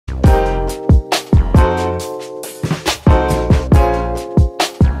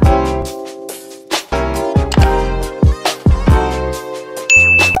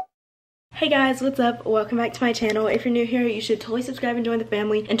guys, what's up? Welcome back to my channel. If you're new here, you should totally subscribe and join the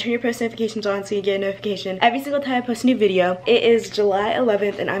family and turn your post notifications on so you get a notification every single time I post a new video. It is July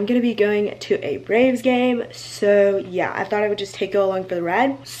 11th and I'm gonna be going to a Braves game. So yeah, I thought I would just take you along for the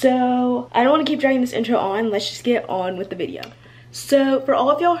ride. So I don't want to keep dragging this intro on. Let's just get on with the video. So for all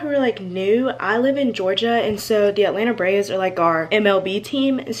of y'all who are like new, I live in Georgia, and so the Atlanta Braves are like our MLB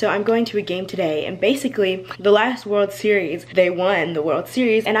team, and so I'm going to a game today. And basically the last World Series, they won the World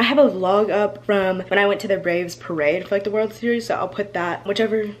Series, and I have a vlog up from when I went to the Braves parade for like the World Series, so I'll put that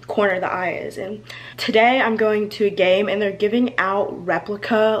whichever corner the eye is in. Today I'm going to a game and they're giving out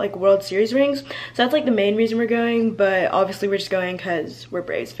replica like World Series rings, so that's like the main reason we're going, but obviously we're just going because we're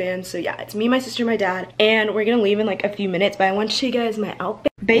Braves fans. So yeah, it's me, my sister, my dad, and we're gonna leave in like a few minutes, but I want to show you guys my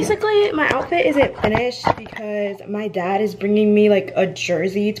outfit. Basically my outfit isn't finished because my dad is bringing me like a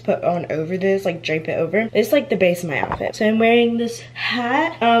jersey to put on over this, like drape it over. It's like the base of my outfit. So I'm wearing this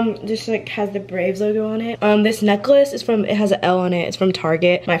hat, just like has the Braves logo on it. This necklace is from, it has an L on it, it's from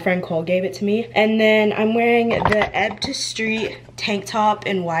Target. My friend Cole gave it to me. And then I'm wearing the Ebb to Street tank top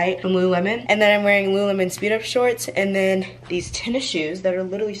in white from Lululemon, and then I'm wearing Lululemon speed up shorts, and then these tennis shoes that are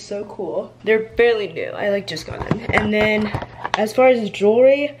literally so cool. They're barely new, I like just got them. And then as far as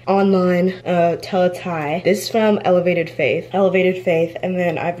jewelry, online, tie. This is from Elevated Faith, and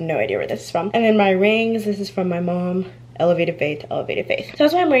then I have no idea where this is from. And then my rings, this is from my mom. Elevated Faith. So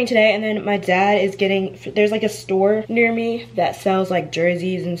that's what I'm wearing today. And then my dad is getting, there's like a store near me that sells like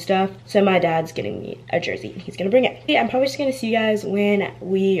jerseys and stuff. So my dad's getting me a jersey and he's gonna bring it. Yeah, I'm probably just gonna see you guys when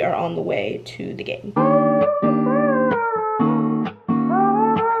we are on the way to the game.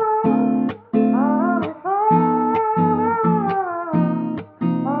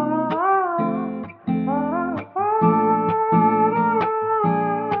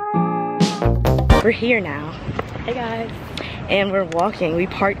 We're here now. Hey guys. And we're walking. We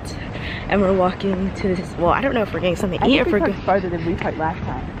parked and we're walking to this. Well, I don't know if we're getting something to eat or if we're going farther than we parked last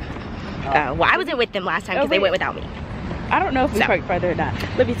time. Well, I wasn't with them last time because they went without me. I don't know if we parked farther or not.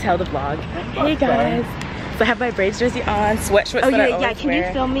 Let me tell the vlog. Hey guys. So I have my Braves jersey on, sweatshorts. Oh yeah, can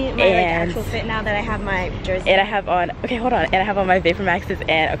you film me my actual fit now that I have my jersey? And I have on, okay, hold on. And I have on my Vapor Maxes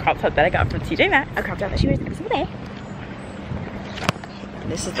and a crop top that I got from TJ Maxx. A crop top that she wears every single day.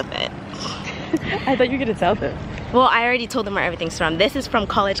 This is the fit. I thought you were gonna tell them. Well, I already told them where everything's from. This is from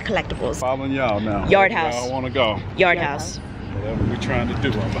College Collectibles. Following y'all now. Yard House. Y'all wanna go? Yard House. Whatever we're trying to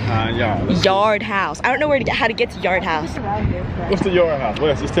do, I'm behind y'all. Yard House. I don't know how to get to Yard House. What's the Yard House?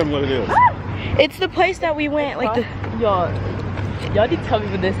 Wes, just tell me what it is. It's the place that we went, like the... Y'all need to tell me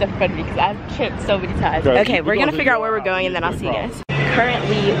when this stuff in front of me because I've tripped so many times. Okay, we're gonna figure out where we're going and then I'll see you guys.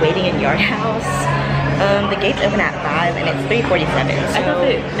 Currently waiting in Yard House. The gates open at 5 and it's 3:47. So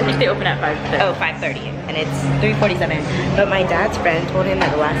I think they open at 5:30. Oh, 5:30 and it's 3:47. But my dad's friend told him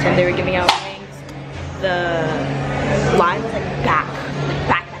that the last time they were giving out rings, the line was like back.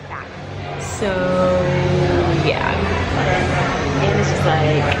 So yeah. And it's just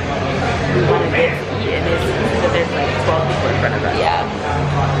like we want to get to eat and there's like 12 people in front of us. Yeah.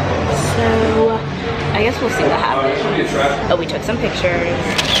 So I guess we'll see what happens. Oh, we took some pictures.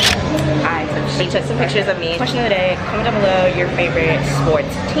 She took some pictures of me. Question of the day, comment down below your favorite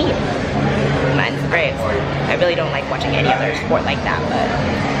sports team. Mine's the Braves. I really don't like watching any other sport like that, but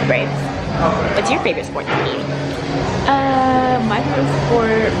the Braves. What's your favorite sports team? My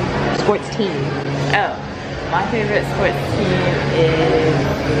favorite sports team. Oh, my favorite sports team is,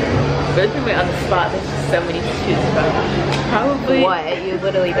 really put me on the spot, there's just so many to choose from. Probably. What? You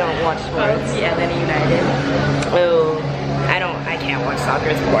literally don't watch sports? Yeah, Atlanta United. Oh. I can't watch soccer,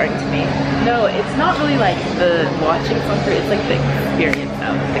 it's boring to me. No, it's not really like the watching soccer, it's like the experience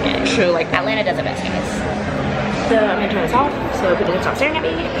of the game. True, like Atlanta does the best, guys. So I'm gonna turn this off so people don't stop staring at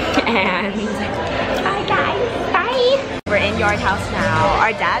me. And bye guys, bye. We're in Yard House now.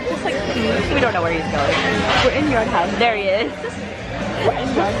 Our dad just like, we don't know where he's going. We're in Yard House. There he is. We're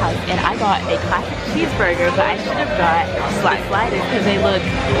in Yard House and I got a classic cheeseburger, but I should have got sliders because they look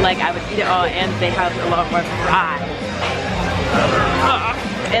like I would eat it all and they have a lot more fries.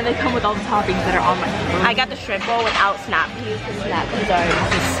 And they come with all the toppings that are on my food. I got the shrimp bowl without snap peas because snap peas are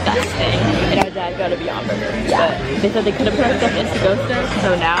disgusting. And our dad got a Beyond Burger. Yeah. But they said they couldn't put our stuff in to-go stuff,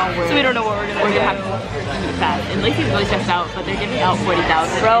 so now we don't know what we're gonna have to eat fast. And Lacey's really stressed out, but they're giving out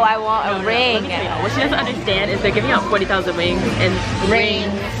 40,000. Bro, I want a ring. What she doesn't understand is they're giving out 40,000 wings and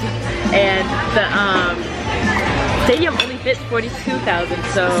rings. And the stadium only fits 42,000,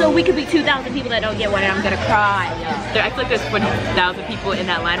 so we could be 2,000 people that don't get one, and I'm gonna cry. I feel like there's 40,000 people in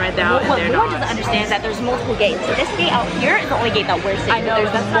that line right now, and What they're Lauren not. doesn't understand that there's multiple gates. So this gate out here is the only gate that we're sitting. I know,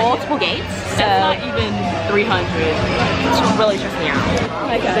 There's that's not multiple gates. So That's not even 300. it's just really stressing me out.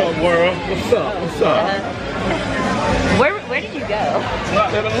 What's up, world? What's up? What's up? Where did you go? Not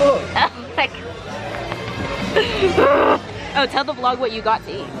let 'em look. Oh, tell the vlog what you got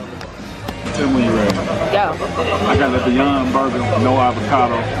to eat. Tell me when you're ready. Go. I got the Beyond Burger, no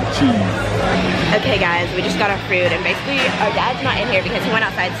avocado, cheese. Okay guys, we just got our food, and basically our dad's not in here because he went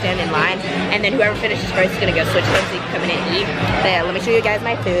outside to stand in line, and then whoever finishes first is gonna go switch them so you can come in and eat. But let me show you guys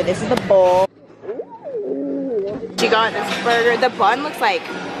my food. This is the bowl. She got this burger. The bun looks like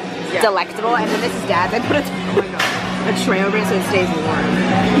delectable, and then this is dad's. I put a tray over it so it stays warm.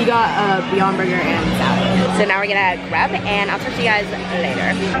 He got a Beyond Burger and salad. So now we're gonna grab, and I'll talk to you guys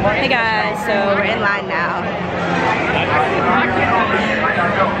later. Hey guys, so we're in line now.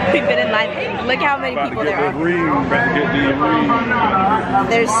 We've been in line. Look how many people there are. About to get the ring.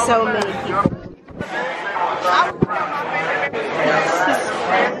 There's so many people.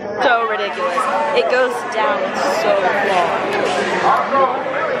 So ridiculous. It goes down so long.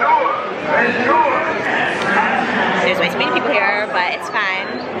 There's way too many people here, but it's fine.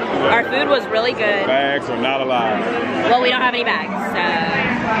 Our food was really good. Bags are not allowed. Well, we don't have any bags, so.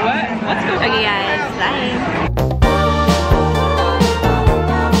 What? What's going on? Okay guys, bye.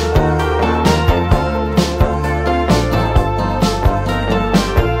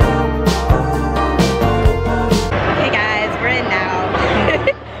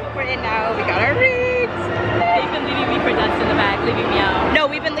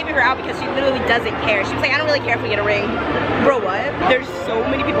 Because she literally doesn't care. She was like, I don't really care if we get a ring. Bro, what? There's so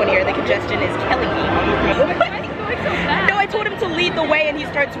many people in here. The congestion is killing me. No, I told him to lead the way and he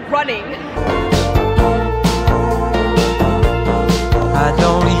starts running. I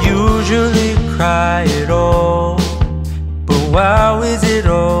don't usually cry at all, but wow, is it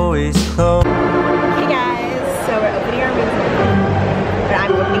always close? Hey guys, so we're opening our rings now. But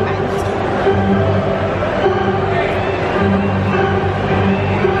I'm opening mine.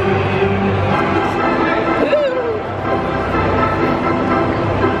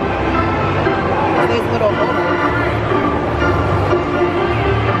 Little hole.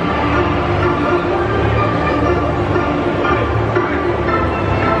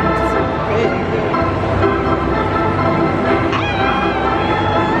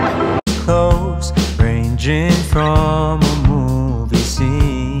 Close, ranging from a movie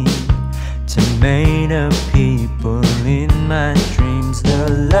scene to made up people in my dreams. The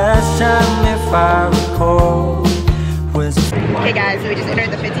last time, if I recall, was. Okay guys, so we just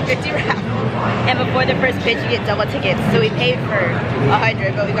entered the 50-50 round. And before the first pitch, you get double tickets. So we paid for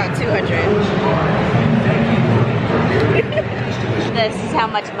 100, but we got 200. This is how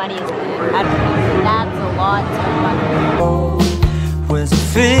much money is in it. That's a lot of money. Was a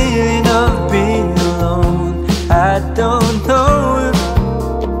feeling of being alone. I don't know if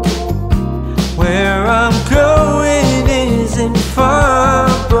where I'm going isn't far,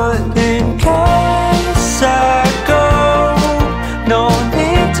 but in case I go, no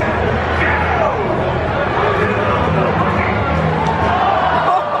need to.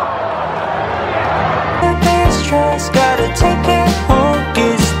 Stress, gotta take it home,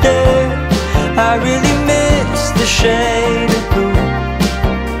 gets there. I really miss the shade of blue.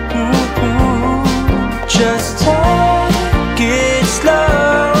 Just take it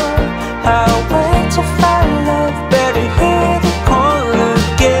slow. I'll wait to find love. Better hear the call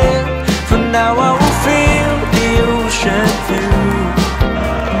again. For now I will feel the ocean view,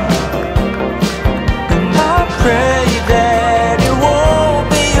 and I pray that it won't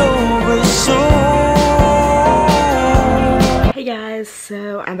be over soon. Hey guys,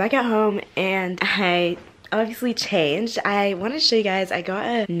 so I'm back at home and I obviously changed. I want to show you guys, I got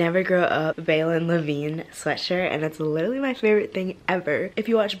a Never Grow Up Balin Levine sweatshirt and it's literally my favorite thing ever. If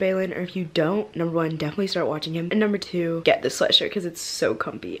you watch Balin, or if you don't, number one, definitely start watching him, and number two, get this sweatshirt because it's so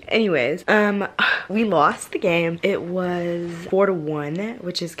comfy. Anyways, we lost the game. It was 4-1,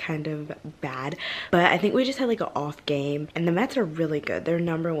 which is kind of bad, but I think we just had like an off game, and the Mets are really good. They're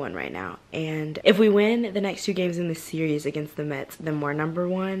number one right now, and if we win the next 2 games in the series against the Mets, then we're number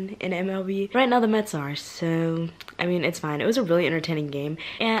one in MLB. Right now the Mets are, so I mean, it's fine. It was a really entertaining game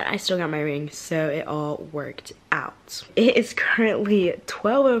and I still got my ring, so it all worked out. It is currently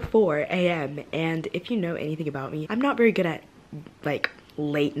 12:04 a.m. and if you know anything about me, I'm not very good at like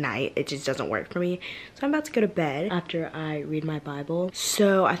late night. It just doesn't work for me. So I'm about to go to bed after I read my Bible.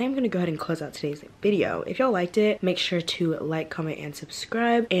 So I think I'm gonna go ahead and close out today's video. If y'all liked it, make sure to like, comment, and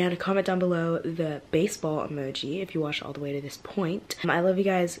subscribe, and comment down below the baseball emoji if you watched all the way to this point. I love you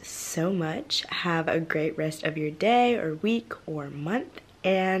guys so much. Have a great rest of your day or week or month,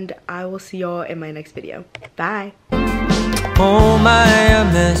 and I will see y'all in my next video. Bye. Oh my,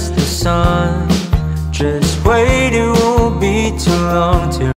 I miss the sun. Just wait, it won't be too long till